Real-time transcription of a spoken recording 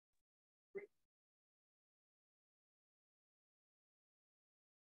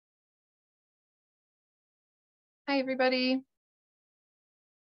Hi, everybody. I'm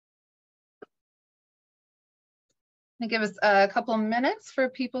gonna give us a couple minutes for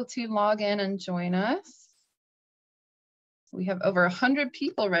people to log in and join us. We have over 100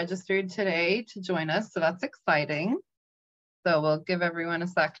 people registered today to join us, so that's exciting. So we'll give everyone a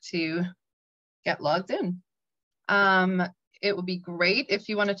sec to get logged in. It would be great if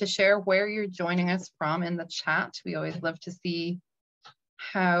you wanted to share where you're joining us from in the chat. We always love to see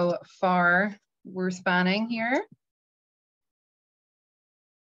how far we're spanning here.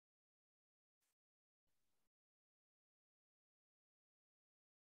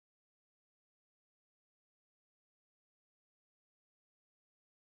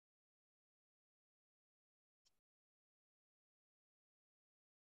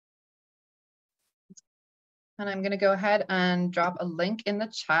 And I'm going to go ahead and drop a link in the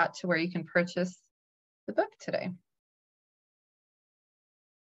chat to where you can purchase the book today.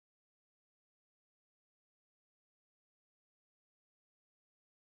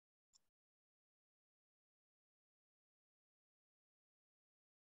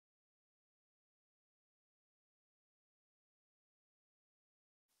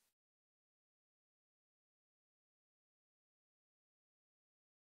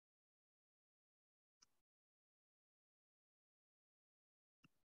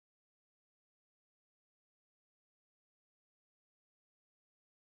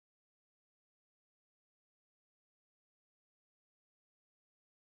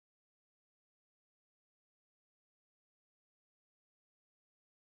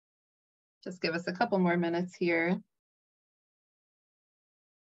 Just give us a couple more minutes here.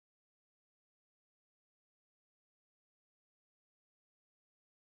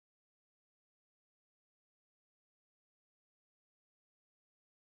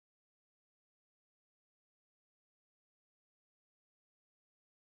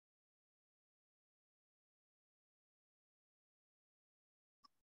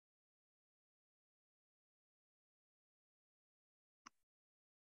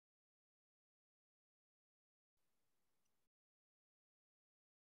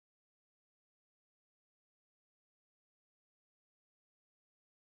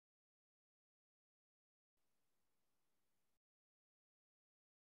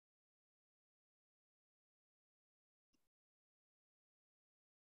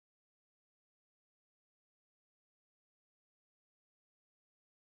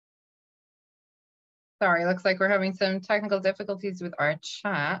 Sorry, looks like we're having some technical difficulties with our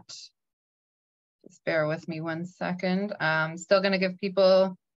chat. Just bear with me 1 second. Still going to give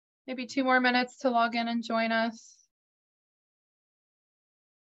people maybe 2 more minutes to log in and join us.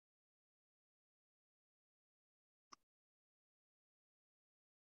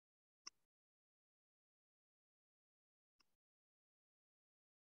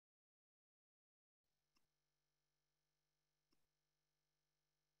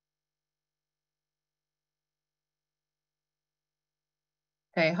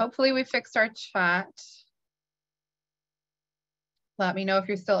 Okay, hopefully we fixed our chat. Let me know if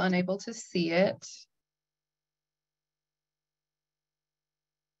you're still unable to see it.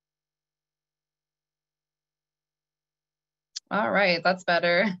 All right, that's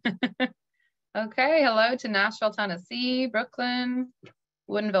better. Okay, hello to Nashville, Tennessee, Brooklyn,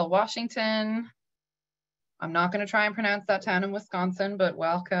 Woodinville, Washington. I'm not going to try and pronounce that town in Wisconsin, but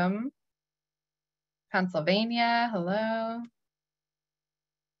welcome. Pennsylvania, hello.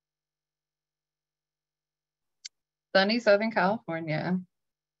 Sunny Southern California.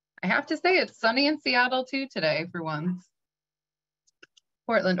 I have to say it's sunny in Seattle too today for once.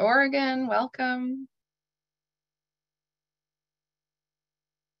 Portland, Oregon, welcome.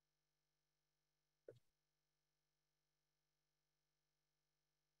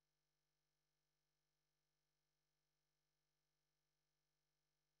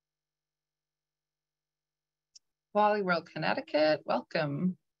 Wally World, Connecticut,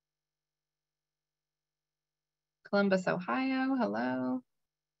 welcome. Columbus, Ohio, hello.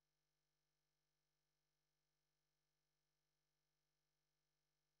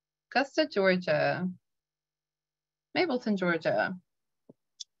 Augusta, Georgia. Mableton, Georgia.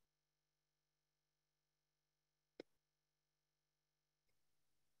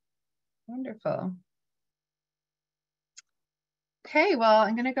 Wonderful. Okay, well,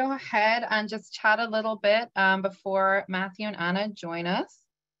 I'm going to go ahead and just chat a little bit before Matthew and Anna join us.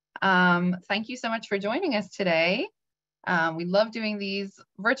 Thank you so much for joining us today. We love doing these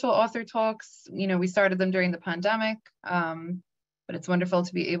virtual author talks. You know, we started them during the pandemic, but it's wonderful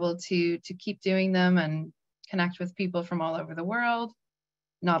to be able to keep doing them and connect with people from all over the world,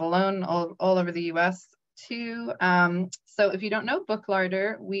 not alone, all over the US too. So if you don't know Book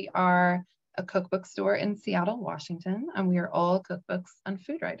Larder, we are a cookbook store in Seattle, Washington, and we are all cookbooks and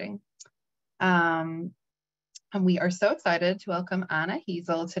food writing. And we are so excited to welcome Anna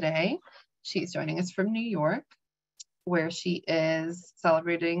Hezel today. She's joining us from New York, where she is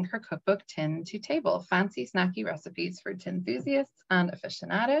celebrating her cookbook, Tin to Table, Fancy Snacky Recipes for Tin-Thusiasts and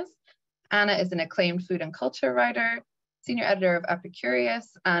Aficionados. Anna is an acclaimed food and culture writer, senior editor of Epicurious,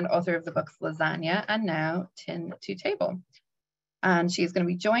 and author of the books Lasagna and now Tin to Table. And she's going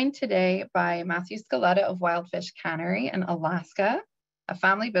to be joined today by Mathew Scaletta of Wildfish Cannery in Alaska, a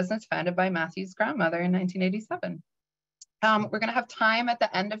family business founded by Mathew's grandmother in 1987. We're going to have time at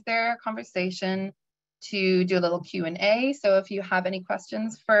the end of their conversation to do a little Q&A. So if you have any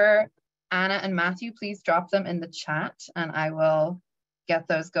questions for Anna and Mathew, please drop them in the chat and I will get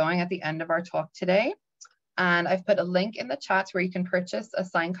those going at the end of our talk today. And I've put a link in the chat where you can purchase a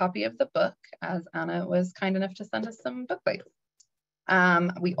signed copy of the book, as Anna was kind enough to send us some book plates.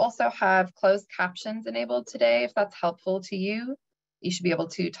 We also have closed captions enabled today. If that's helpful to you, you should be able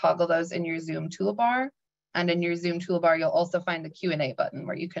to toggle those in your Zoom toolbar. And in your Zoom toolbar, you'll also find the Q&A button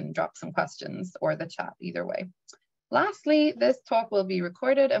where you can drop some questions or the chat, either way. Lastly, this talk will be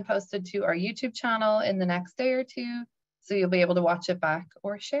recorded and posted to our YouTube channel in the next day or two, so you'll be able to watch it back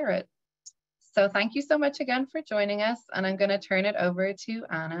or share it. So thank you so much again for joining us, and I'm going to turn it over to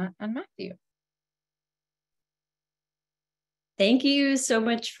Anna and Mathew. Thank you so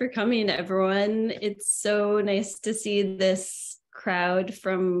much for coming, everyone. It's so nice to see this crowd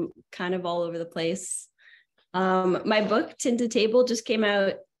from kind of all over the place. My book, Tin to Table, just came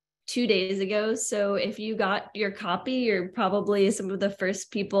out 2 days ago. So if you got your copy, you're probably some of the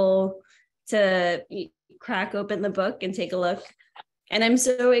first people to crack open the book and take a look. And I'm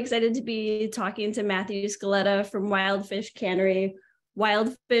so excited to be talking to Mathew Scaletta from Wildfish Cannery.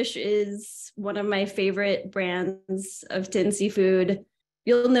 Wildfish is one of my favorite brands of tin seafood.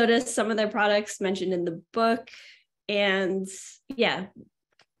 You'll notice some of their products mentioned in the book. And yeah,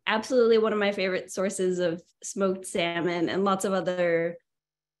 absolutely one of my favorite sources of smoked salmon and lots of other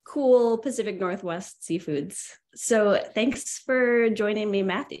cool Pacific Northwest seafoods. So thanks for joining me,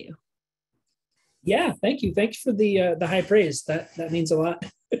 Mathew. Yeah, thank you. Thanks for the high praise. That means a lot.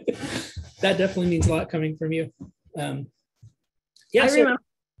 That definitely means a lot coming from you. Yeah, I remember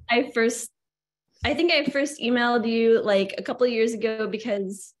I think I first emailed you like a couple of years ago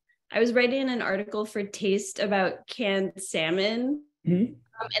because I was writing an article for Taste about canned salmon. Mm-hmm.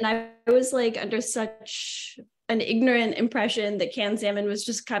 And I was like under such an ignorant impression that canned salmon was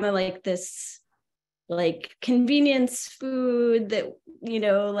just kind of like this like convenience food that, you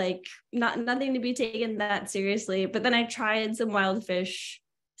know, like nothing to be taken that seriously. But then I tried some Wildfish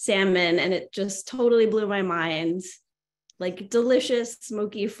salmon and it just totally blew my mind. Like delicious,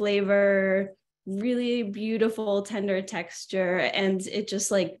 smoky flavor, really beautiful, tender texture. And it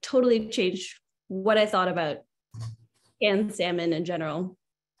just like totally changed what I thought about canned salmon in general.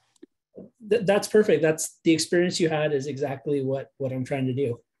 That's perfect. That's the experience you had is exactly what I'm trying to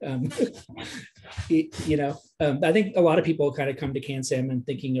do. I think a lot of people kind of come to canned salmon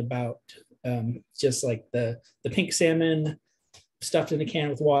thinking about just like the pink salmon stuffed in a can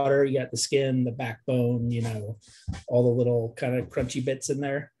with water. You got the skin, the backbone, you know, all the little kind of crunchy bits in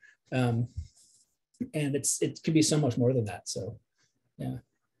there. And it could be so much more than that. So, yeah.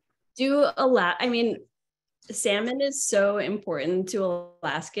 I mean, salmon is so important to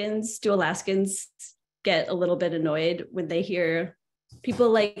Alaskans. Do Alaskans get a little bit annoyed when they hear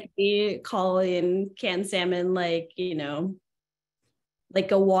people like me calling canned salmon like, you know,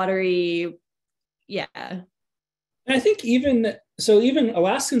 like a watery, yeah. And I think even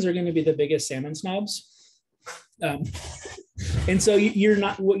Alaskans are going to be the biggest salmon snobs. And so you're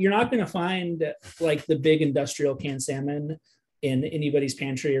not going to find like the big industrial canned salmon in anybody's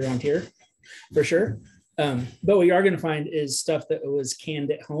pantry around here, for sure. But what you are going to find is stuff that was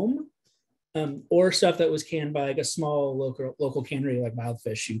canned at home, or stuff that was canned by like a small local cannery like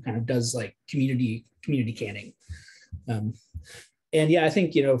Wildfish, who kind of does like community canning. And yeah, I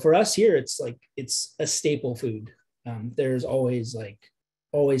think, you know, for us here, it's a staple food. There's always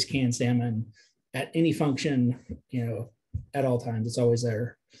canned salmon at any function, you know, at all times. It's always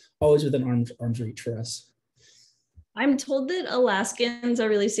there, always within arm's reach for us. I'm told that Alaskans are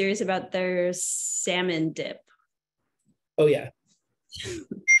really serious about their salmon dip. Oh yeah.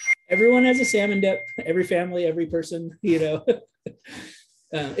 Everyone has a salmon dip, every family, every person, you know.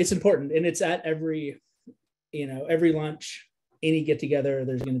 It's important, and it's at every lunch, any get together,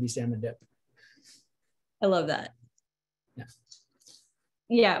 there's going to be salmon dip. I love that. Yeah.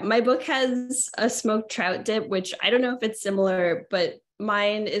 Yeah, my book has a smoked trout dip, which I don't know if it's similar, but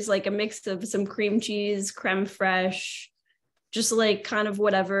mine is like a mix of some cream cheese, creme fraiche, just like kind of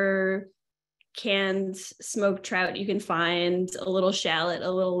whatever canned smoked trout you can find, a little shallot,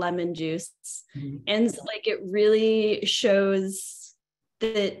 a little lemon juice. And like it really shows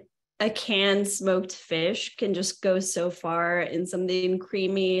that a canned smoked fish can just go so far in something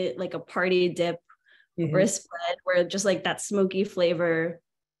creamy, like a party dip or a spread, where just like that smoky flavor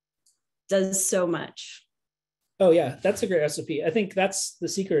does so much. Oh yeah, that's a great recipe. I think that's the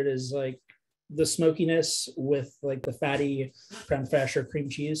secret, is like the smokiness with like the fatty creme fraiche or cream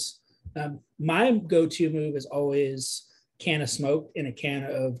cheese. My go-to move is always can of smoked in a can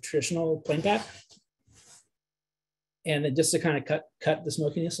of traditional plain pack. And then just to kind of cut the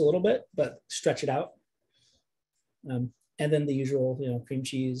smokiness a little bit, but stretch it out. And then the usual, cream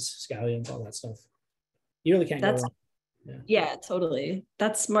cheese, scallions, all that stuff. You really can't go wrong. Yeah, totally.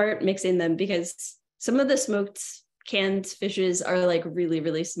 That's smart mixing them, because some of the smoked canned fishes are like really,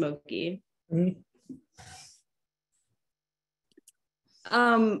 really smoky.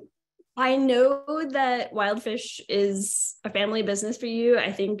 I know that Wildfish is a family business for you.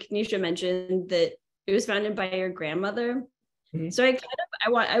 I think Nisha mentioned that it was founded by your grandmother. So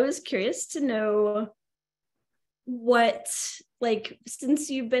I was curious to know what, like, since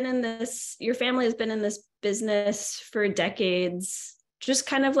you've been in this, your family has been in this business for decades, just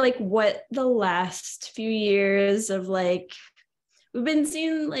kind of like what the last few years of, like, we've been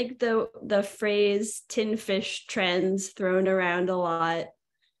seeing like the phrase tin fish trends thrown around a lot.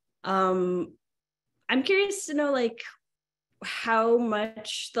 I'm curious to know like how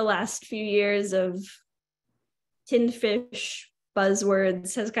much the last few years of tin fish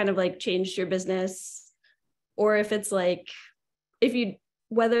buzzwords has kind of like changed your business, or if it's like,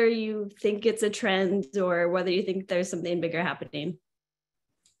 whether you think it's a trend or whether you think there's something bigger happening.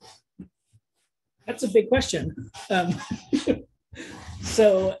 That's a big question.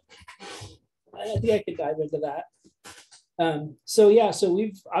 So I think I could dive into that. So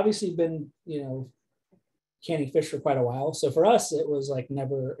we've obviously been, canning fish for quite a while. So for us, it was like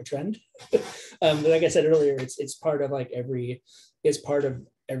never a trend. But like I said earlier, it's part of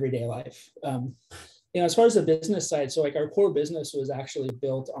everyday life. As far as the business side, so like our core business was actually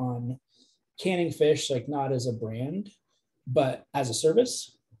built on canning fish, like not as a brand, but as a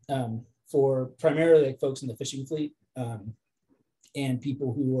service, for primarily like folks in the fishing fleet, and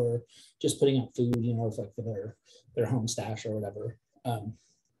people who were just putting up food, for their home stash or whatever.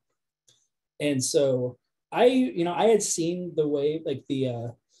 And so I had seen the way, like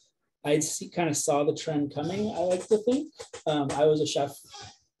kind of saw the trend coming, I like to think. I was a chef,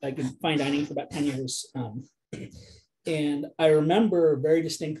 like in fine dining for about 10 years. And I remember very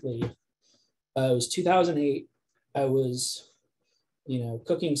distinctly, it was 2008. I was,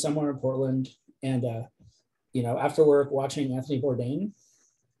 cooking somewhere in Portland, and, after work watching Anthony Bourdain.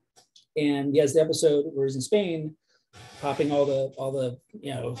 And he has the episode where he's in Spain, popping all the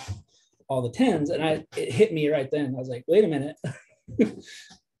tins. And it hit me right then. I was like, wait a minute.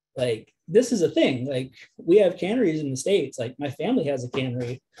 Like, this is a thing. Like, we have canneries in the States. Like, my family has a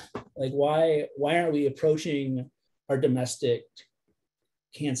cannery. Like, why aren't we approaching our domestic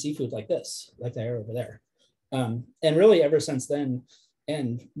canned seafood like this, like they are over there? And really ever since then,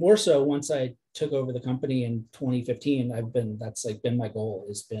 and more so once I took over the company in 2015, that's been my goal,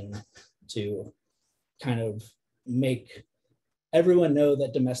 has been to kind of make everyone know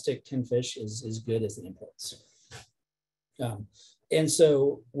that domestic tin fish is as good as the imports. And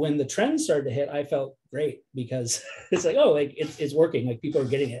so when the trend started to hit, I felt great, because it's like, oh, like it's working, like people are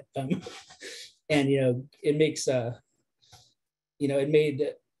getting it. And, it makes, it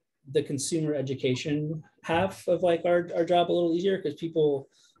made the consumer education half of like our job a little easier, because people,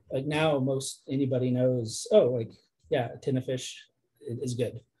 like, now most anybody knows, oh, like, yeah, a tin of fish is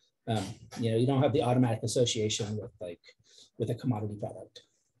good. You don't have the automatic association with a commodity product.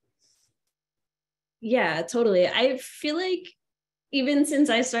 Yeah, totally. I feel like even since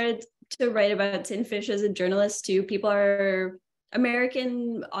I started to write about tin fish as a journalist too,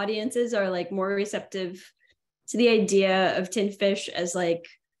 American audiences are like more receptive to the idea of tin fish as like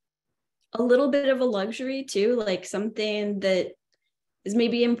a little bit of a luxury too, like something that is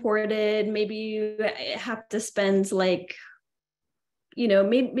maybe imported. Maybe you have to spend like,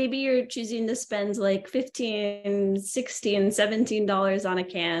 maybe you're choosing to spend like $15, $16, $17 on a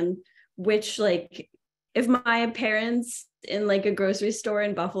can, which, like, if my parents in like a grocery store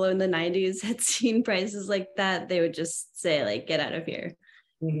in Buffalo in the 90s had seen prices like that, they would just say like, get out of here.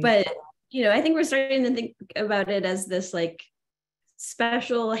 But, I think we're starting to think about it as this like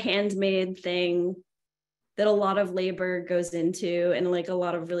special handmade thing that a lot of labor goes into, and like a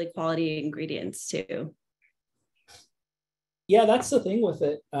lot of really quality ingredients too. Yeah, that's the thing with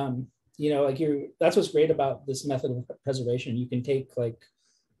it. That's what's great about this method of preservation. You can take like,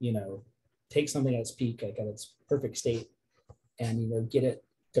 take something at its peak, like at its perfect state, and, you know, get it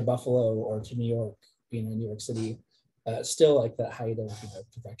to Buffalo or to New York, you know, New York City, still like that height of, you know,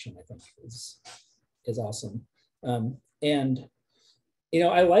 perfection, I think is awesome. And, you know,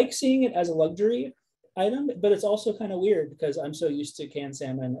 I like seeing it as a luxury item, but it's also kind of weird because I'm so used to canned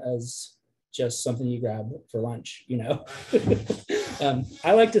salmon as just something you grab for lunch, you know.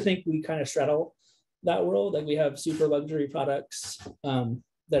 I like to think we kind of straddle that world, like we have super luxury products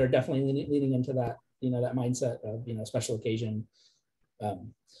that are definitely leaning into that, you know, that mindset of, you know, special occasion.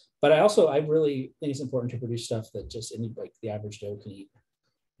 But I really think it's important to produce stuff that just like the average Joe can eat,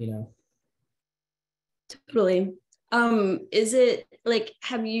 you know. Totally. Is it like,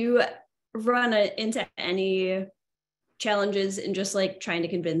 have you run into any challenges in just like trying to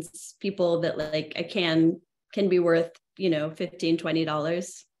convince people that like a can be worth, you know,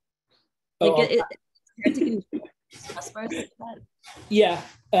 $15-$20? Like yeah,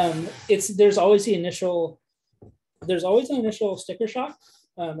 there's always an initial sticker shock,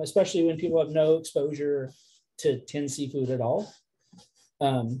 especially when people have no exposure to tin seafood at all.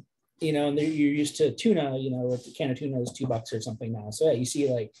 You know, and you're used to tuna, you know, a can of tuna is $2 or something now. So yeah, you see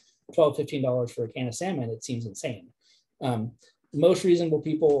like $12-$15 for a can of salmon, it seems insane. Most reasonable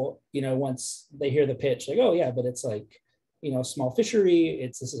people, you know, once they hear the pitch, like, oh yeah, but it's like, you know, small fishery,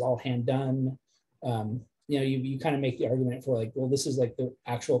 this is all hand done. You know, you kind of make the argument for like, well, this is like the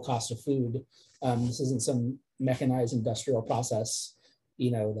actual cost of food. This isn't some mechanized industrial process,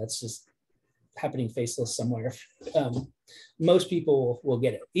 you know, that's just happening faceless somewhere. Most people will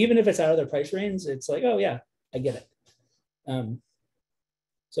get it, even if it's out of their price range. It's like, oh yeah, I get it.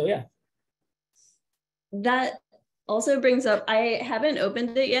 So yeah. That also brings up, I haven't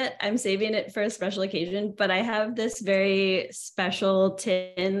opened it yet. I'm saving it for a special occasion, but I have this very special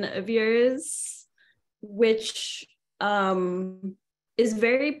tin of yours, which was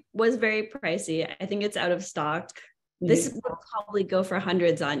very pricey. I think it's out of stock. This will probably go for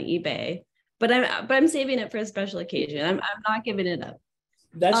hundreds on eBay, but I'm saving it for a special occasion. I'm not giving it up.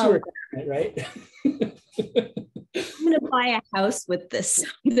 That's your requirement, right? I'm gonna buy a house with this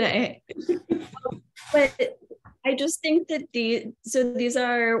someday. But I just think that these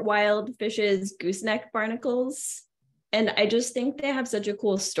are Wildfish's gooseneck barnacles, and I just think they have such a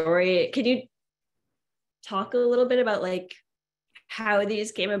cool story. Can you talk a little bit about like how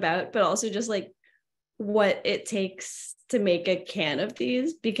these came about, but also just like what it takes to make a can of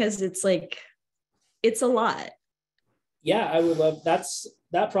these, because it's like, it's a lot. Yeah, I would love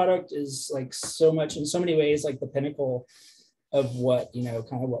that product is like so much in so many ways, like the pinnacle of what, you know,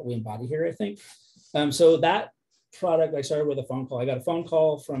 kind of what we embody here, I think. So that product, I started with a phone call. I got a phone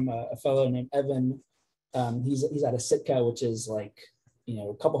call from a fellow named Evan. He's out of Sitka, which is like, you know,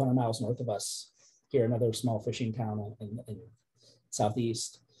 a couple hundred miles north of us here, another small fishing town in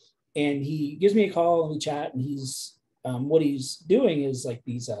Southeast. And he gives me a call and we chat, and what he's doing is like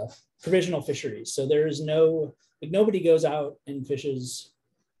these provisional fisheries. So there's nobody goes out and fishes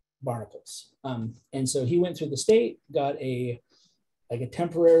barnacles. And so he went through the state, got a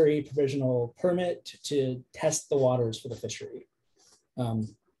temporary provisional permit to test the waters for the fishery. You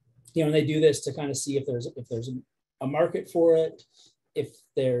know, and they do this to kind of see if there's a market for it, if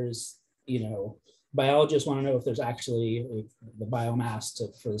there's, you know, biologists want to know if there's actually the biomass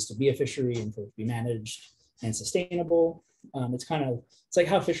for this to be a fishery and for it to be managed and sustainable. It's like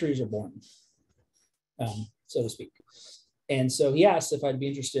how fisheries are born, so to speak. And so he asked if I'd be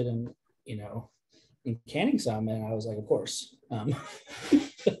interested in, you know, in canning some, and I was like, of course.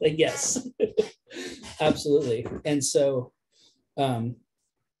 Like, yes, absolutely. And so,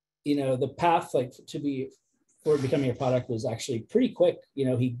 you know, the path like for becoming a product was actually pretty quick. You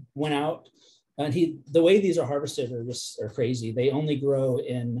know, he went out and the way these are harvested are crazy. They only grow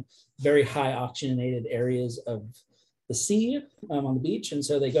in very high oxygenated areas of the sea on the beach. And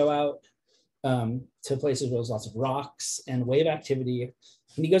so they go out to places where there's lots of rocks and wave activity.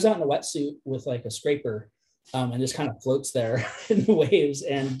 And he goes out in a wetsuit with like a scraper and just kind of floats there in the waves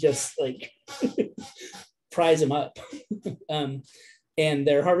and just like pries them up. And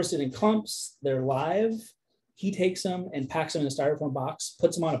they're harvested in clumps. They're live. He takes them and packs them in a styrofoam box,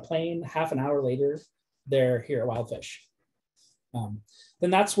 puts them on a plane. Half an hour later, they're here at Wildfish. Then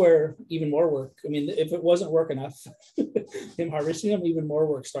that's where even more work. I mean, if it wasn't work enough, him harvesting them, even more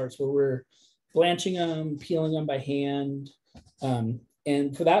work starts where we're blanching them, peeling them by hand.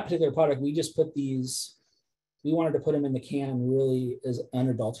 And for that particular product, we just we wanted to put them in the can really as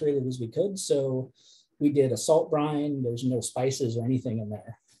unadulterated as we could. So we did a salt brine. There's no spices or anything in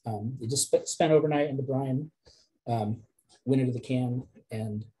there. It just spent overnight in the brine, went into the can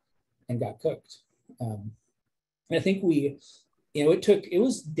and got cooked. And I think we it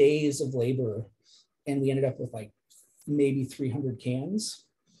was days of labor, and we ended up with like maybe 300 cans.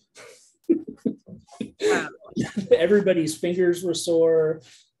 Wow. Everybody's fingers were sore,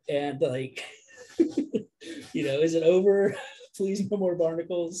 and like, is it over? Please, no more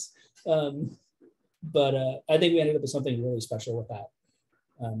barnacles. But I think we ended up with something really special with that.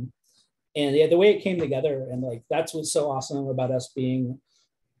 And yeah, the way it came together, and like that's what's so awesome about us being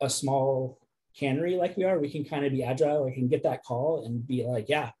a small cannery like we are. We can kind of be agile. We can get that call and be like,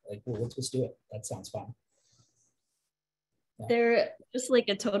 yeah, like, well, let's do it. That sounds fun. Yeah. They're just like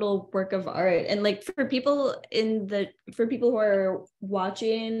a total work of art. And like for people who are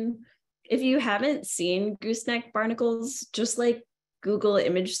watching, if you haven't seen gooseneck barnacles, just like Google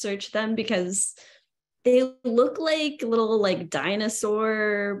image search them, because they look like little like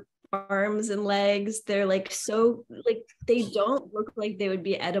dinosaur arms and legs. They're like so like they don't look like they would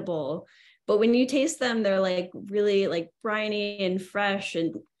be edible, but when you taste them, they're like really like briny and fresh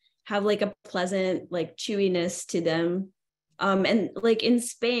and have like a pleasant like chewiness to them. And like in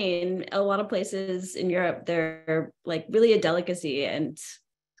Spain, a lot of places in Europe, they're like really a delicacy, and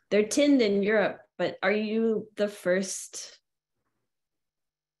they're tinned in Europe. But are you the first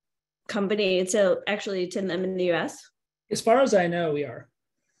company to actually tin them in the US? As far as I know, we are.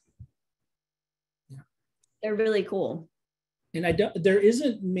 Yeah. They're really cool. And there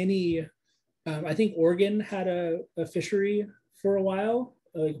isn't many, I think Oregon had a fishery for a while,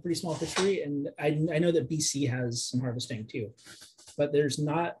 like a pretty small fishery. And I know that BC has some harvesting too, but there's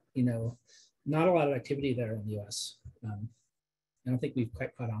not a lot of activity there in the US. I don't think we've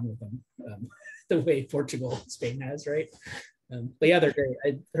quite caught on with them the way Portugal and Spain has, right? But yeah, they're great.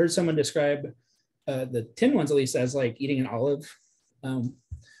 I heard someone describe the tin ones at least as like eating an olive,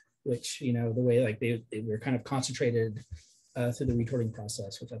 which, the way like they were kind of concentrated through the retorting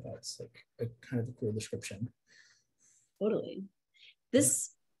process, which I thought is like a kind of a cool description. Totally.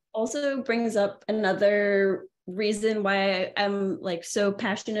 This also brings up another reason why I'm like so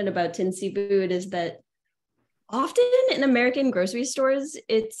passionate about tin seafood, is that often in American grocery stores,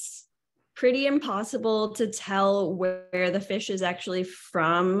 it's pretty impossible to tell where the fish is actually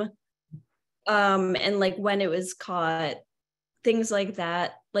from, and like when it was caught, things like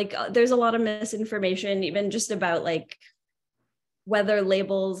that. Like there's a lot of misinformation, even just about like whether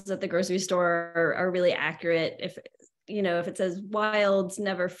labels at the grocery store are really accurate. If it says wild,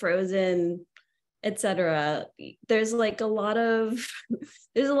 never frozen, etc. There's like a lot of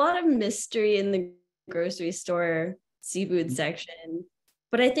mystery in the grocery store seafood section.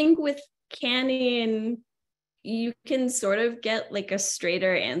 But I think with canning, you can sort of get like a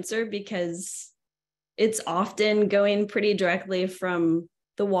straighter answer, because it's often going pretty directly from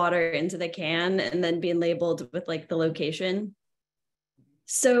the water into the can and then being labeled with like the location.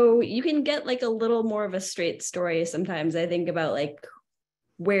 So you can get like a little more of a straight story sometimes, I think, about like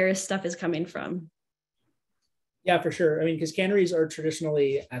where stuff is coming from. Yeah, for sure. I mean, because canneries are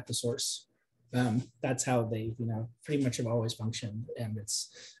traditionally at the source. That's how they, pretty much have always functioned, and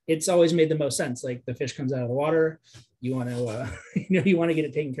it's always made the most sense. Like the fish comes out of the water, you want to, you want to get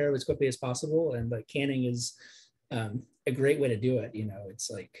it taken care of as quickly as possible, and like canning is a great way to do it. It's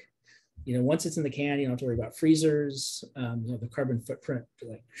like, once it's in the can, you don't have to worry about freezers. The carbon footprint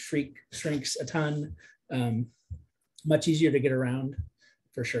like shrinks a ton. Much easier to get around,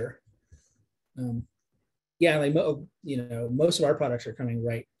 for sure. Yeah, like most of our products are coming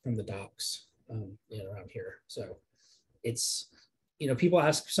right from the docks around here. So it's people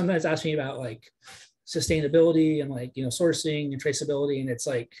sometimes ask me about like sustainability and like sourcing and traceability, and it's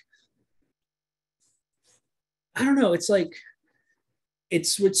like, I don't know, it's like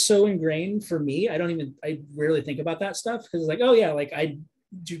it's so ingrained for me. I rarely think about that stuff, because it's like, oh yeah, like I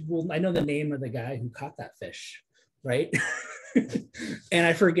know the name of the guy who caught that fish, right? And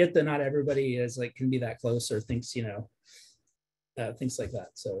I forget that not everybody is like can be that close or thinks things like that.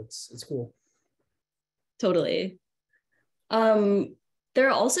 So it's cool. Totally. There are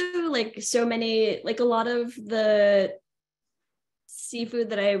also like so many, like a lot of the seafood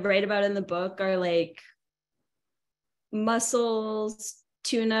that I write about in the book are like mussels,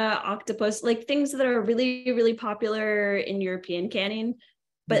 tuna, octopus, like things that are really, really popular in European canning,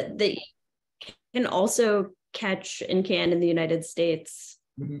 but that you can also catch and can in the United States.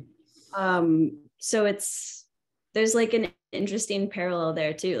 Mm-hmm. So there's like an interesting parallel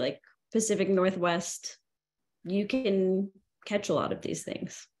there too, like Pacific Northwest, you can catch a lot of these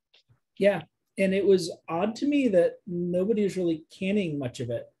things. Yeah. And it was odd to me that nobody was really canning much of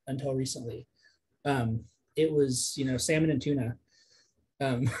it until recently. It was, salmon and tuna,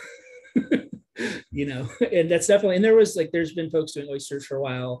 and that's definitely, and there was like, there's been folks doing oysters for a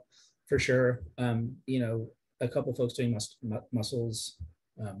while, for sure. a couple folks doing mussels.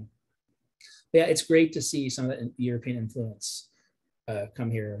 Yeah, it's great to see some of the European influence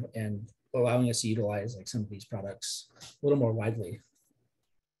come here and allowing us to utilize like some of these products a little more widely.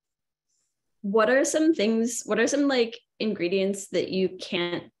 What are some like ingredients that you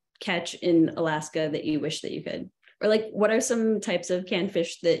can't catch in Alaska that you wish that you could? Or like, what are some types of canned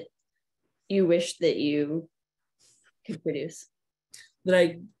fish that you wish that you could produce? That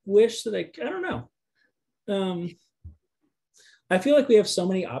I wish that I don't know. I feel like we have so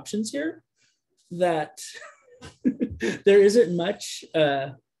many options here that there isn't much,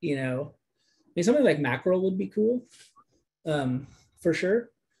 you know, I mean, something like mackerel would be cool, for sure.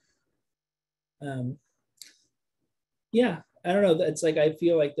 Yeah, I don't know. It's like, I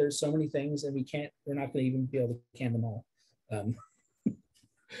feel like there's so many things and we're not going to even be able to can them all.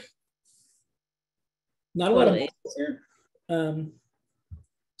 Not a lot of mussels here.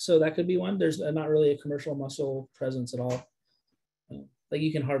 So that could be one. There's not really a commercial mussel presence at all. Like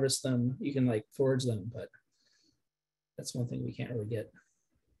you can harvest them, you can like forage them, but that's one thing we can't really get.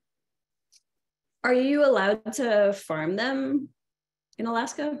 Are you allowed to farm them in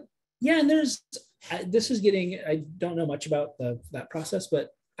Alaska? Yeah, and I don't know much about that process, but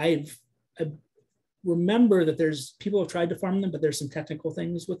I remember that there's people have tried to farm them, but there's some technical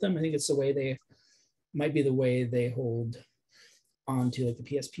things with them. I think it's might be the way they hold on to like the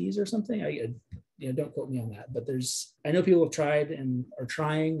PSPs or something. Don't quote me on that, but I know people have tried and are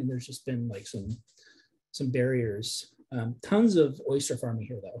trying, and there's just been like some barriers. Tons of oyster farming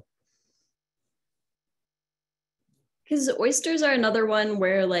here though. Because oysters are another one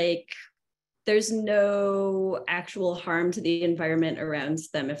where like there's no actual harm to the environment around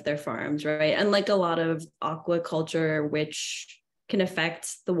them if they're farmed, right? Unlike a lot of aquaculture, which can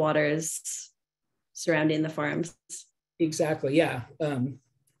affect the waters surrounding the farms. Exactly. Yeah.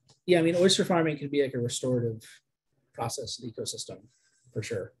 Yeah. I mean, oyster farming can be like a restorative process of the ecosystem for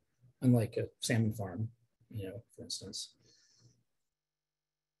sure. Unlike a salmon farm, for instance.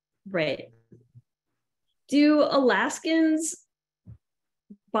 Right. Do Alaskans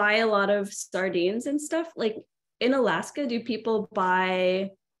buy a lot of sardines and stuff? Like in Alaska, do people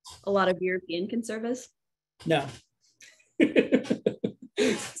buy a lot of European conservas? No. State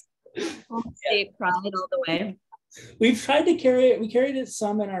pride all the way. We've tried to carry it. We carried it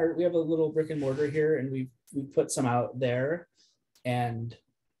some we have a little brick and mortar here, and we put some out there, and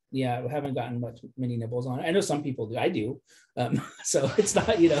yeah, we haven't gotten many nibbles on it. I know some people do. I do. So it's not,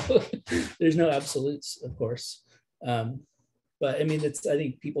 there's no absolutes, of course. But I mean, I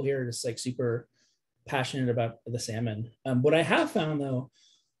think people here are just like super passionate about the salmon. What I have found though,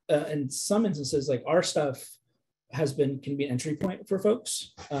 in some instances, like our stuff can be an entry point for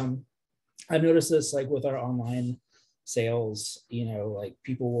folks. I've noticed this like with our online sales, like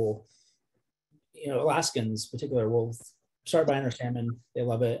people will, Alaskans in particular will start buying our salmon, they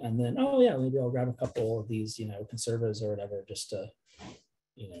love it, and then, oh yeah, maybe I'll grab a couple of these, conservas or whatever, just to,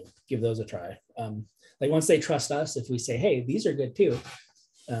 give those a try. Like once they trust us, if we say, hey, these are good too,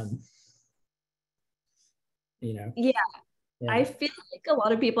 Yeah. I feel like a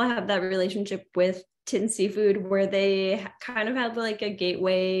lot of people have that relationship with tin seafood where they kind of have like a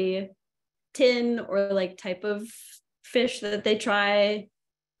gateway tin or like type of fish that they try,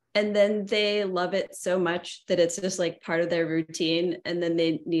 and then they love it so much that it's just like part of their routine, and then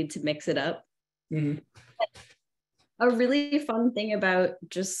they need to mix it up. Mm-hmm. A really fun thing about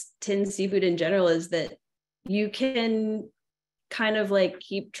just tin seafood in general is that you can kind of like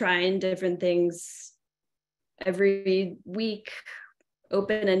keep trying different things every week,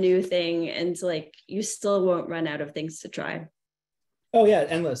 open a new thing, and like you still won't run out of things to try. Oh yeah,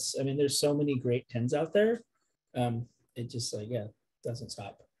 endless. I mean, there's so many great tins out there. It just doesn't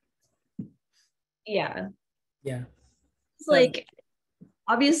stop. Yeah. It's like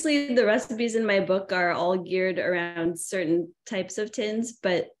obviously the recipes in my book are all geared around certain types of tins,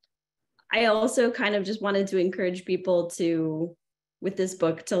 but I also kind of just wanted to encourage people with this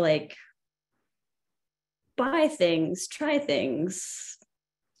book to like buy things, try things,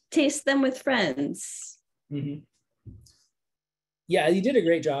 taste them with friends. Mm-hmm. Yeah, you did a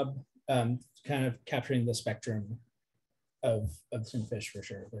great job kind of capturing the spectrum of tin fish for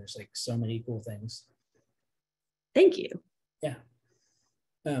sure. There's like so many cool things. Thank you. Yeah.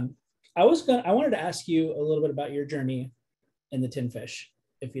 I wanted to ask you a little bit about your journey in the tin fish,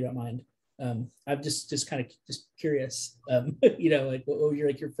 if you don't mind. I'm just kind of just curious, like what was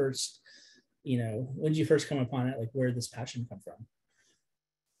your first, when did you first come upon it? Like where did this passion come from?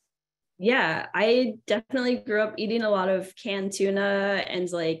 Yeah, I definitely grew up eating a lot of canned tuna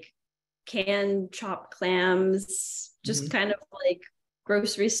and like canned chopped clams, just kind of like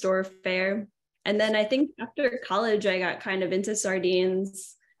grocery store fare. And then I think after college, I got kind of into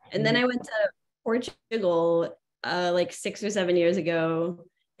sardines. And then I went to Portugal like 6 or 7 years ago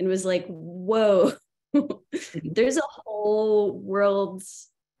and was like, whoa, there's a whole world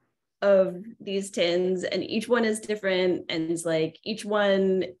of these tins and each one is different. And it's like each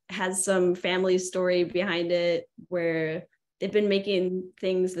one has some family story behind it where they've been making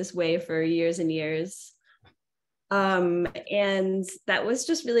things this way for years and years. And that was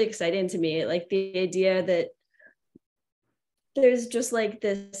just really exciting to me. Like the idea that there's just like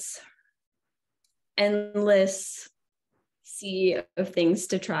this endless sea of things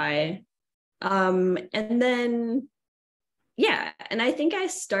to try. And then, yeah, and I think I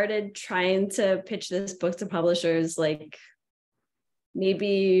started trying to pitch this book to publishers like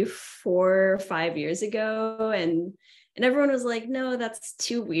maybe 4 or 5 years ago. And everyone was like, no, that's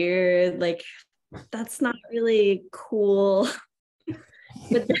too weird. Like, that's not really cool.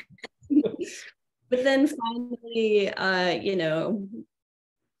 but then finally,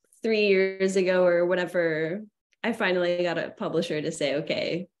 3 years ago or whatever, I finally got a publisher to say,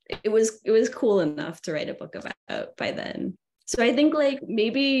 okay, it was cool enough to write a book about by then. So I think like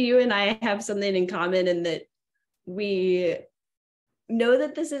maybe you and I have something in common in that we know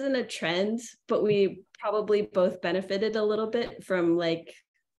that this isn't a trend, but we probably both benefited a little bit from like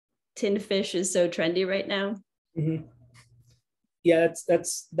tinned fish is so trendy right now. Mm-hmm. Yeah,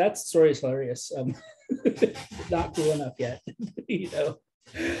 that story is hilarious. Not cool enough yet, you know.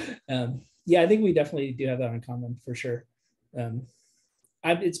 Yeah, I think we definitely do have that in common for sure.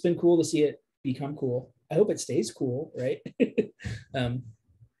 It's been cool to see it become cool. I hope it stays cool, right?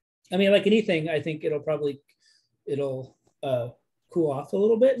 I mean, like anything, I think it'll cool off a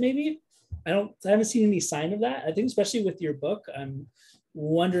little bit, maybe. I haven't seen any sign of that. I think especially with your book, I'm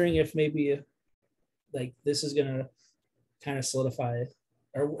wondering if maybe like this is gonna kind of solidify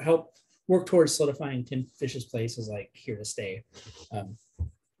or help work towards solidifying Tin Fish's place as like here to stay.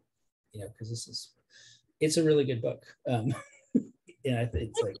 You know, because it's a really good book. Yeah,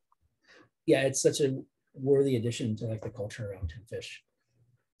 it's like, yeah, it's such a worthy addition to like the culture around tin fish.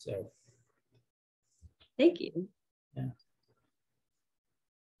 So thank you.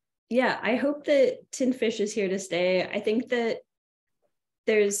 Yeah, I hope that tin fish is here to stay. I think that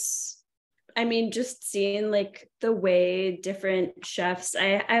just seeing like the way different chefs,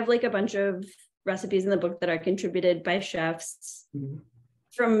 I have like a bunch of recipes in the book that are contributed by chefs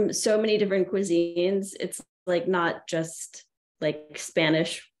from so many different cuisines. It's like not just like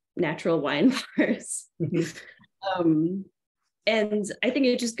Spanish natural wine bars. And I think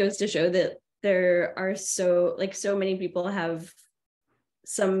it just goes to show that there are so many people have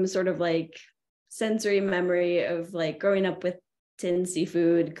some sort of like sensory memory of like growing up with tinned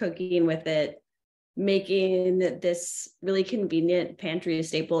seafood, cooking with it, making this really convenient pantry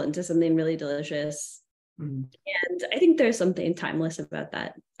staple into something really delicious. And I think there's something timeless about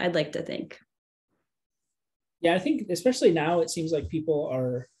that, I'd like to think. Yeah, I think especially now it seems like people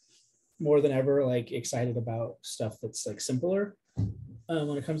are more than ever like excited about stuff that's like simpler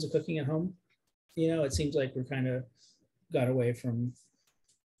when it comes to cooking at home. You know, it seems like we're kind of got away from,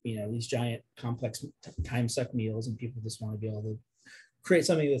 you know, these giant complex time suck meals, and people just want to be able to create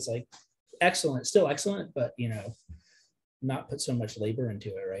something that's like excellent, still excellent, but you know, not put so much labor into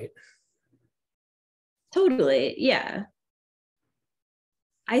it, right? Totally. Yeah.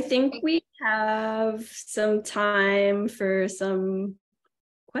 I think we have some time for some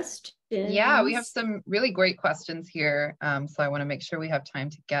questions. Yeah, we have some really great questions here. So I want to make sure we have time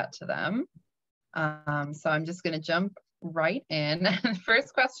to get to them. So I'm just going to jump right in.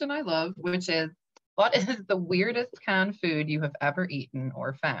 First question I love, which is, what is the weirdest canned food you have ever eaten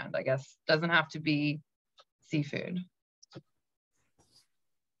or found? I guess doesn't have to be seafood.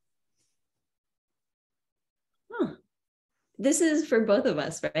 Huh. This is for both of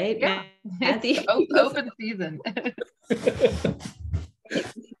us, right? Yeah, Mathew? Open season.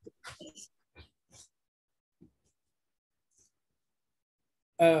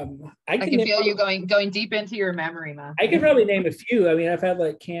 I can feel you going deep into your memory, Matt. I can probably name a few. I mean, I've had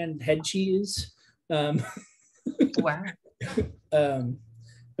like canned head cheese. Wow. I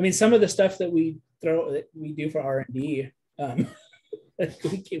mean, some of the stuff that we do for R&D.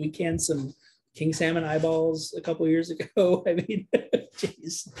 We canned some king salmon eyeballs a couple years ago. I mean,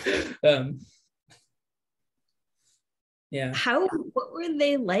 jeez. Yeah. What were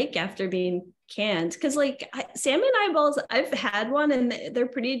they like after being canned? Because like salmon eyeballs, I've had one and they're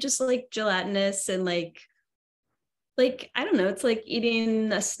pretty just like gelatinous and like I don't know, it's like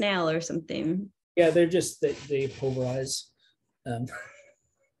eating a snail or something. Yeah, they're just they pulverize.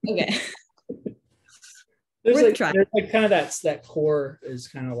 Okay. There's like kind of that core is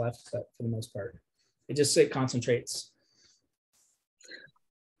kind of left, but for the most part, it concentrates.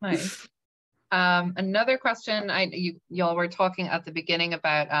 Nice. Another question, y'all were talking at the beginning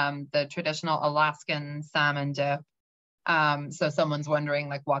about the traditional Alaskan salmon dip. So someone's wondering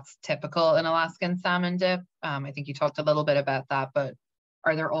like what's typical in Alaskan salmon dip. I think you talked a little bit about that, but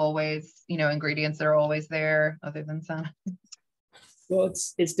are there always, ingredients that are always there other than salmon? Well,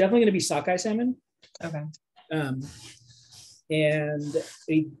 it's definitely going to be sockeye salmon. Okay. And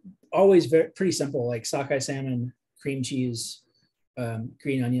always pretty simple, like sockeye salmon, cream cheese,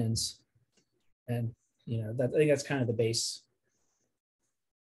 green onions, and I think that's kind of the base.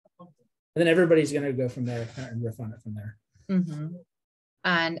 And then everybody's going to go from there and riff on it from there. Mm-hmm.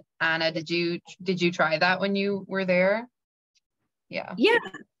 And Anna, did you try that when you were there? Yeah. Yeah,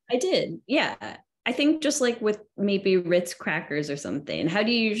 I did. Yeah. I think just like with maybe Ritz crackers or something. How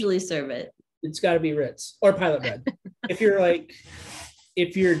do you usually serve it? It's got to be Ritz or pilot bread. If you're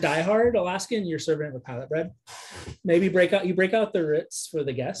diehard Alaskan, you're serving it with pilot bread. Maybe break out the Ritz for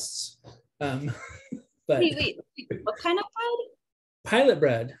the guests. But wait, what kind of bread? Pilot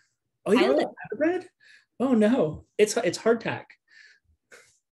bread. Oh, you don't know pilot bread? Oh no, it's hardtack.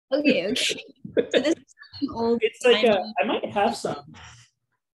 Okay. So this is old. It's like I might have some.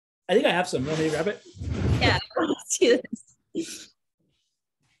 I think I have some. Want me to grab it? Yeah, let's do this.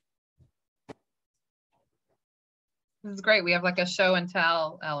 This is great. We have like a show and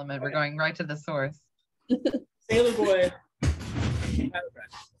tell element. We're going right to the source. Sailor boy.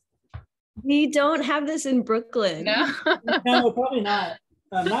 We don't have this in Brooklyn. No, no, probably not.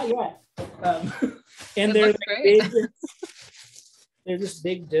 Not yet. And they're just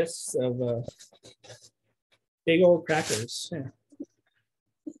big discs of big old crackers. Yeah.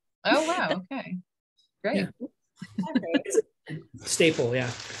 Oh wow! Okay, great. Yeah. Staple, yeah.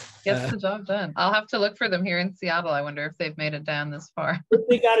 Gets the job done. I'll have to look for them here in Seattle. I wonder if they've made it down this far.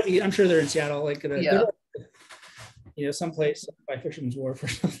 They got to be. I'm sure they're in Seattle, like someplace by Fisherman's Wharf or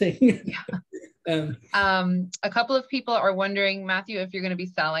something. Yeah. A couple of people are wondering, Matthew, if you're going to be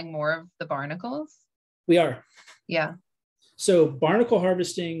selling more of the barnacles. We are. Yeah. So barnacle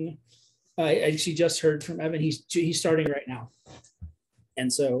harvesting, I actually just heard from Evan. He's starting right now,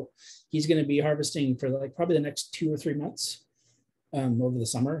 and so he's going to be harvesting for like probably the next 2 or 3 months over the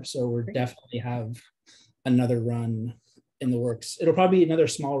summer. So we're definitely have another run in the works. It'll probably be another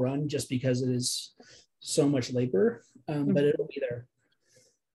small run just because it is so much labor, but it'll be there.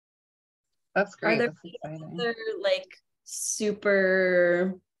 That's great. Are there other like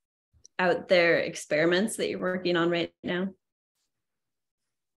super out there experiments that you're working on right now?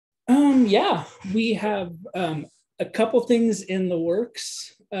 Yeah, we have a couple things in the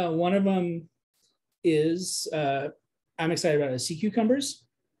works. One of them is I'm excited about sea cucumbers.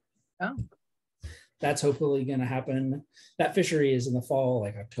 Oh. That's hopefully going to happen. That fishery is in the fall,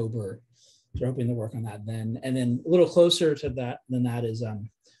 like October. So we're hoping to work on that then. And then a little closer to that than that is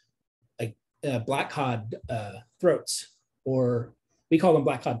like black cod throats, or we call them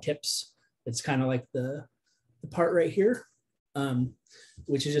black cod tips. It's kind of like the part right here,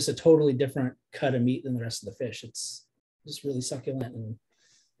 which is just a totally different cut of meat than the rest of the fish. It's just really succulent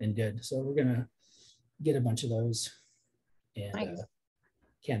and good. So we're gonna get a bunch of those and nice.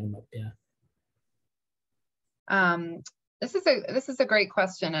 Can them up. Yeah. This is a great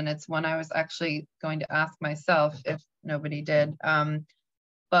question, and it's one I was actually going to ask myself if nobody did.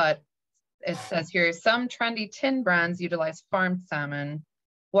 But it says here, some trendy tin brands utilize farmed salmon.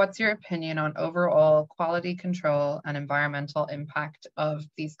 What's your opinion on overall quality control and environmental impact of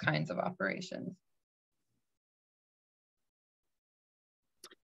these kinds of operations?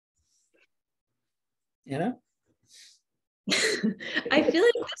 Anna? I feel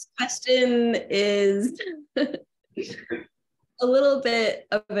like this question is a little bit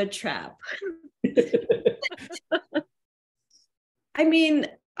of a trap. I mean,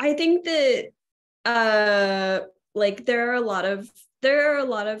 I think that like there are a lot of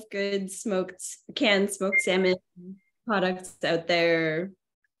good canned smoked salmon products out there.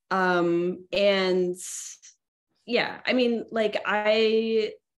 And yeah, I mean, like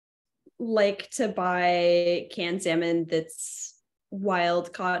I like to buy canned salmon that's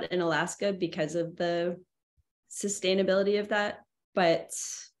wild caught in Alaska because of the sustainability of that, but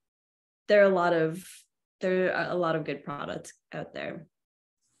there are a lot of good products out there.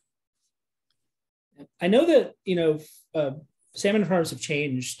 I know that salmon farms have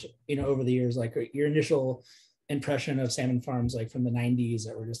changed over the years. Like your initial impression of salmon farms, like from the 90s,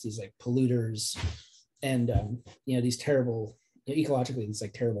 that were just these like polluters and these terrible ecologically these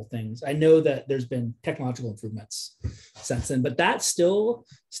like terrible things. I know that there's been technological improvements since then, but that still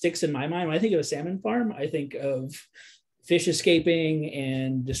sticks in my mind. When I think of a salmon farm, I think of fish escaping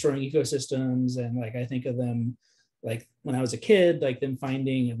and destroying ecosystems. And like, I think of them like when I was a kid, like them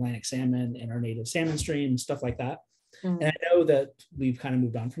finding Atlantic salmon in our native salmon stream, stuff like that. And I know that we've kind of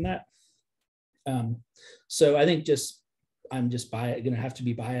moved on from that. So I think I'm just going to have to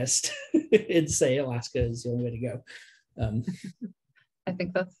be biased and say Alaska is the only way to go. I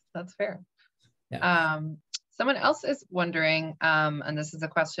think that's fair. Yeah. Someone else is wondering, and this is a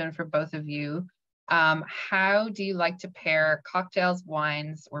question for both of you, how do you like to pair cocktails,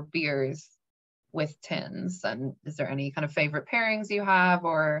 wines, or beers with tins? And is there any kind of favorite pairings you have,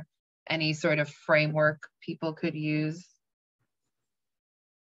 or any sort of framework people could use?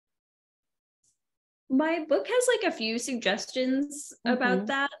 My book has like a few suggestions about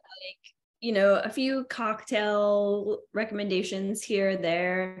that, like, you know, a few cocktail recommendations here or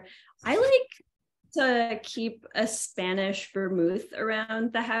there. I like to keep a Spanish vermouth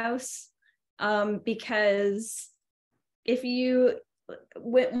around the house, because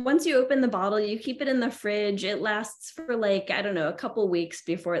once you open the bottle, you keep it in the fridge, it lasts for like, I don't know, a couple weeks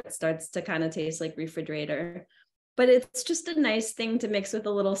before it starts to kind of taste like refrigerator. But it's just a nice thing to mix with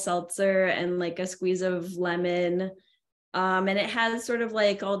a little seltzer and like a squeeze of lemon. And it has sort of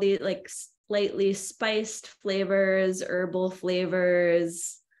like all the like slightly spiced flavors, herbal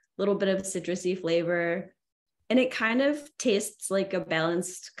flavors, a little bit of citrusy flavor. And it kind of tastes like a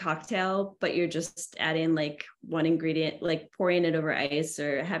balanced cocktail, but you're just adding like one ingredient, like pouring it over ice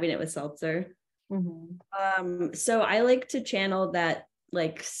or having it with seltzer. So I like to channel that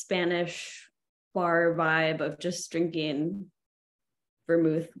like Spanish bar vibe of just drinking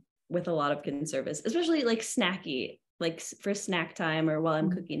vermouth with a lot of conservatives, especially like snacky, like for snack time or while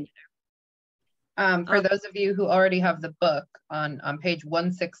I'm cooking dinner. For those of you who already have the book, on page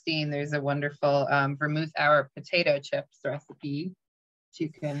 116, there's a wonderful vermouth hour potato chips recipe that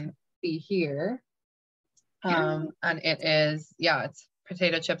you can see here. And it is, yeah, it's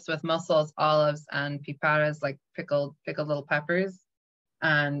potato chips with mussels, olives, and piparas, like pickled little peppers.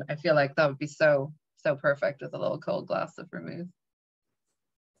 And I feel like that would be so perfect with a little cold glass of vermouth.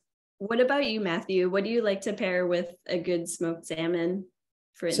 What about you, Matthew? What do you like to pair with a good smoked salmon,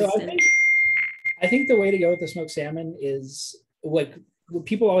 for instance? So I think the way to go with the smoked salmon is like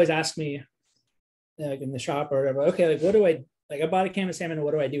people always ask me, like in the shop or whatever, okay, like what do I bought a can of salmon,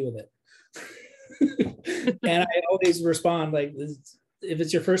 what do I do with it? And I always respond like, if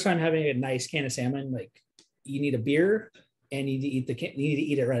it's your first time having a nice can of salmon, like you need a beer and you need to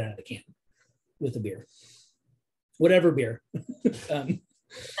eat it right out of the can with a beer, whatever beer. No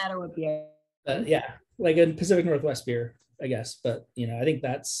matter what beer. Yeah, like a Pacific Northwest beer, I guess. But you know, I think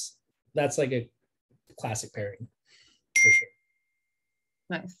that's like a classic pairing for sure.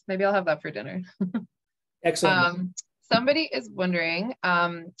 Nice. Maybe I'll have that for dinner. Excellent. Somebody is wondering,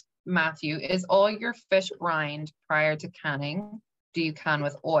 Matthew, is all your fish brined prior to canning? Do you can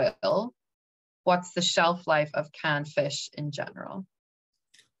with oil? What's the shelf life of canned fish in general?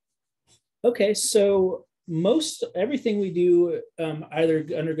 Okay, so most everything we do either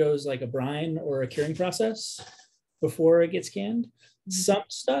undergoes like a brine or a curing process before it gets canned. Some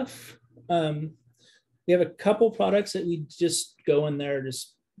stuff, we have a couple products that we just go in there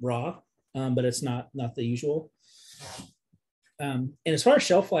just raw, but it's not the usual. And as far as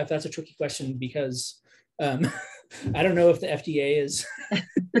shelf life, that's a tricky question because I don't know if the FDA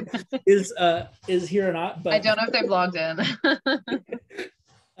is here or not. But I don't know if they've logged in.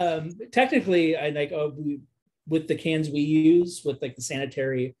 Technically, with the cans we use with like the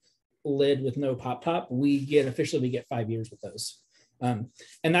sanitary lid with no pop top, we get 5 years with those. And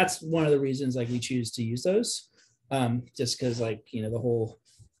that's one of the reasons like we choose to use those, just because like, you know, the whole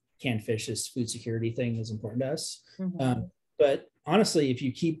canned fish is food security thing is important to us. But honestly, if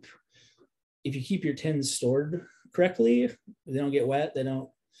you keep your tins stored correctly, they don't get wet, they don't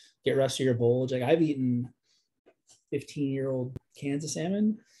get rusty or bulge. Like I've eaten 15-year-old cans of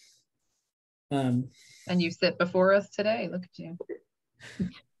salmon. And you sit before us today. Look at you.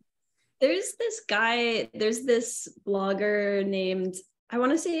 There's this blogger named, I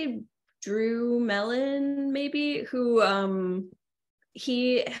want to say Drew Mellon, maybe, who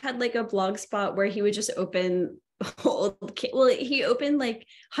he had like a blog spot where he would just open he opened like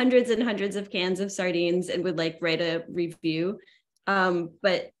hundreds and hundreds of cans of sardines and would like write a review.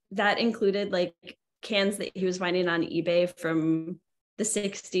 But that included like cans that he was finding on eBay from the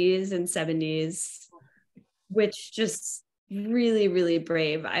 60s and 70s, which just really, really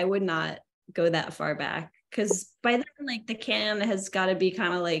brave. I would not go that far back because by then like the can has got to be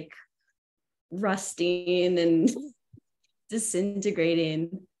kind of like rusting and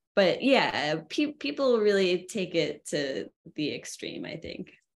disintegrating. But yeah, people really take it to the extreme, I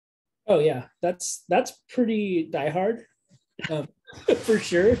think. Oh yeah, that's pretty diehard, for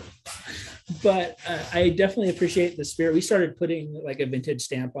sure. But I definitely appreciate the spirit. We started putting like a vintage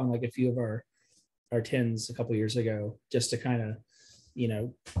stamp on like a few of our tins a couple years ago, just to kind of, you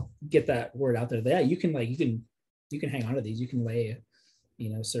know, get that word out there. That you can hang on to these. You can lay, you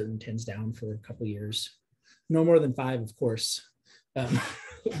know, certain tins down for a couple years, no more than 5, of course.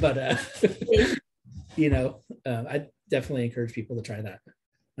 But you know, I definitely encourage people to try that,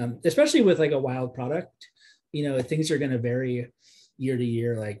 especially with like a wild product. You know, things are going to vary year to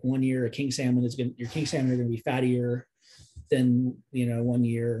year. Like one year, your king salmon are going to be fattier than, you know, one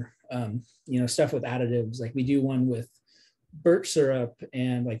year. You know, stuff with additives. Like we do one with birch syrup,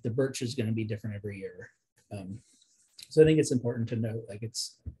 and like the birch is going to be different every year. So I think it's important to note,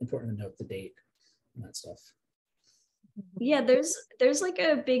 the date and that stuff. Yeah, there's like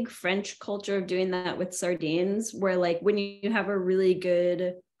a big French culture of doing that with sardines, where like when you have a really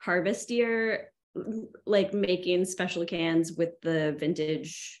good harvest year, like making special cans with the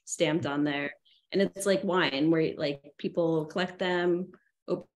vintage stamped on there. And it's like wine, where like people collect them,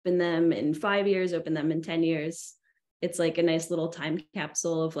 open them in 5 years, open them in 10 years. It's like a nice little time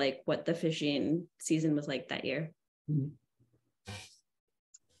capsule of like what the fishing season was like that year. Mm-hmm.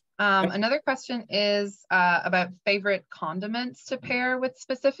 Another question is about favorite condiments to pair with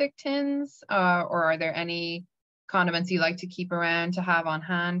specific tins, or are there any condiments you like to keep around to have on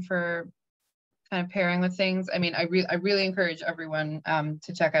hand for kind of pairing with things? I mean, I really encourage everyone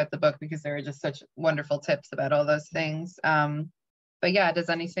to check out the book, because there are just such wonderful tips about all those things. But yeah, does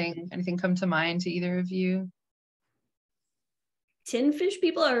anything come to mind to either of you? Tin fish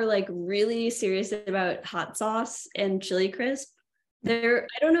people are like really serious about hot sauce and chili crisp. I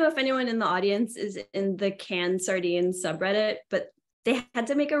don't know if anyone in the audience is in the canned sardine subreddit, but they had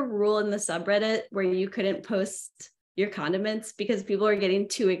to make a rule in the subreddit where you couldn't post your condiments because people are getting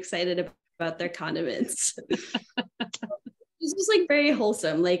too excited about their condiments. It's just like very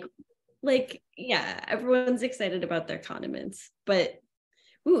wholesome. Like, yeah, everyone's excited about their condiments. But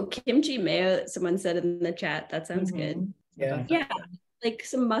kimchi mayo, someone said in the chat, that sounds good. Yeah, like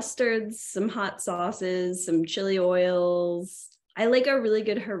some mustards, some hot sauces, some chili oils. I like a really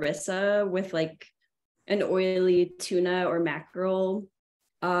good harissa with like an oily tuna or mackerel,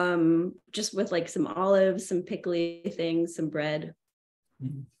 just with like some olives, some pickly things, some bread.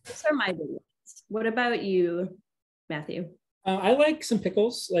 Those are my good ones. What about you, Matthew? I like some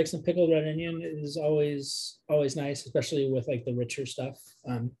pickles. Like some pickled red onion is always nice, especially with like the richer stuff.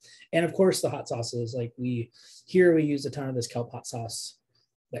 And of course the hot sauces. Like we use a ton of this kelp hot sauce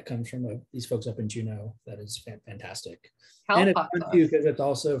that comes from these folks up in Juneau. That is fantastic. Kelp and it's hot fun sauce too, because it's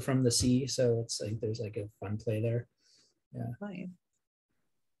also from the sea, so it's like there's like a fun play there. Yeah. Nice.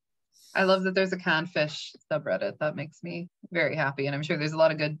 I love that there's a canned fish subreddit. That makes me very happy, and I'm sure there's a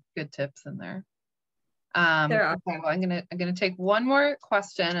lot of good tips in there. There are. Okay, well, I'm gonna take one more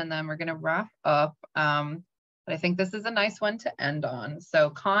question, and then we're gonna wrap up. But I think this is a nice one to end on. So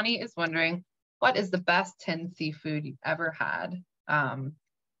Connie is wondering, what is the best tin seafood you've ever had?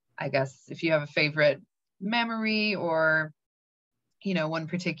 I guess if you have a favorite memory, or, you know, one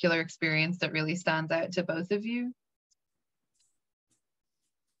particular experience that really stands out to both of you.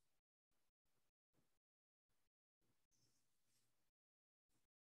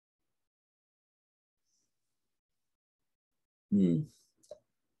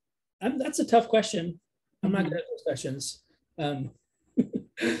 That's a tough question. I'm not good at those questions.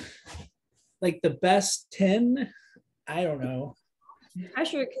 Like the best 10, I don't know.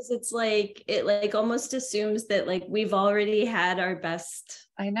 Pressure, because it's like it like almost assumes that like we've already had our best.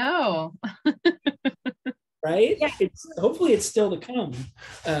 I know. Right? Yeah. Hopefully it's still to come.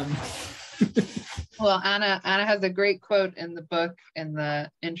 Well, Anna has a great quote in the book in the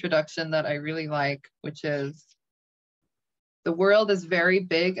introduction that I really like, which is, "The world is very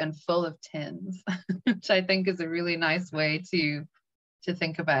big and full of tins," which I think is a really nice way to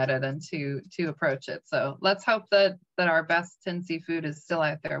think about it and to approach it. So let's hope that our best tin seafood is still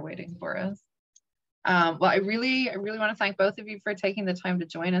out there waiting for us. Well, I really want to thank both of you for taking the time to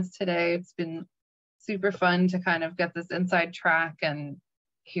join us today. It's been super fun to kind of get this inside track and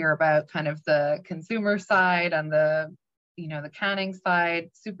hear about kind of the consumer side and the canning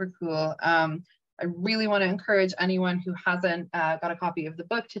side. Super cool. I really want to encourage anyone who hasn't got a copy of the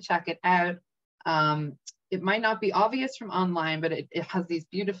book to check it out. It might not be obvious from online, but it has these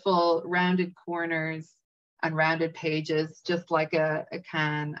beautiful rounded corners and rounded pages, just like a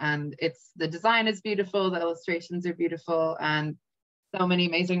can. And the design is beautiful, the illustrations are beautiful, and so many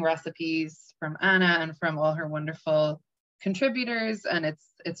amazing recipes from Anna and from all her wonderful contributors, and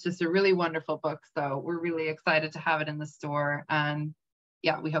it's just a really wonderful book. So we're really excited to have it in the store, and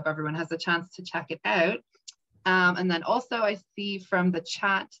yeah, we hope everyone has a chance to check it out. And then also I see from the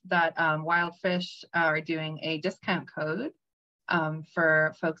chat that Wildfish are doing a discount code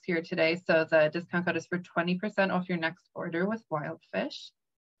for folks here today. So the discount code is for 20% off your next order with Wildfish,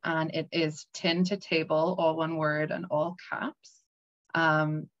 and it is tin to table, all one word and all caps.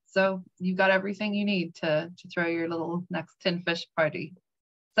 So you've got everything you need to throw your little next tin fish party.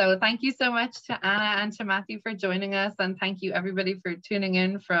 So thank you so much to Anna and to Matthew for joining us, and thank you everybody for tuning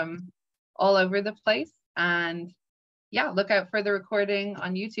in from all over the place. And yeah, look out for the recording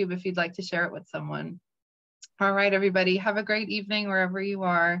on YouTube if you'd like to share it with someone. All right, everybody, have a great evening wherever you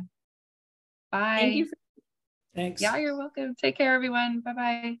are. Bye. Thank you. Thanks. Yeah, you're welcome. Take care, everyone.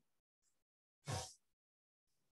 Bye-bye.